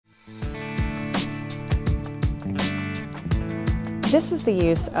This is the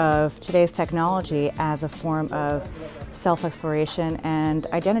use of today's technology as a form of self-exploration and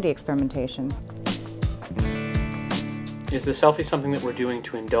identity experimentation. Is the selfie something that we're doing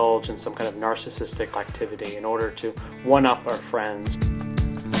to indulge in some kind of narcissistic activity in order to one-up our friends?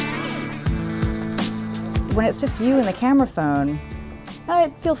 When it's just you and the camera phone,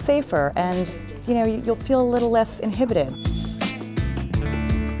 it feels safer and you'll feel a little less inhibited.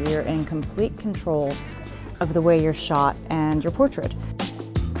 You're in complete control of the way you're shot and your portrait.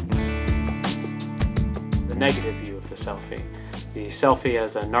 The negative view of the selfie. The selfie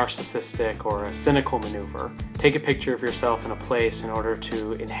as a narcissistic or a cynical maneuver. Take a picture of yourself in a place in order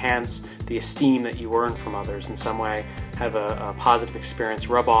to enhance the esteem that you earn from others in some way, have a positive experience,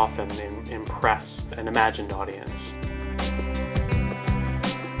 rub off and impress an imagined audience.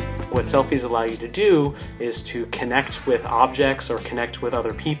 What selfies allow you to do is to connect with objects or connect with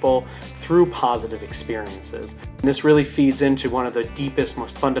other people through positive experiences. And this really feeds into one of the deepest,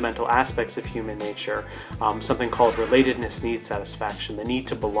 most fundamental aspects of human nature, something called relatedness need satisfaction, the need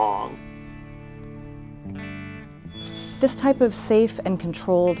to belong. This type of safe and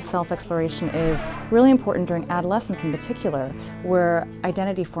controlled self-exploration is really important during adolescence in particular, where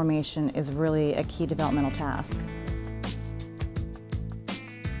identity formation is really a key developmental task.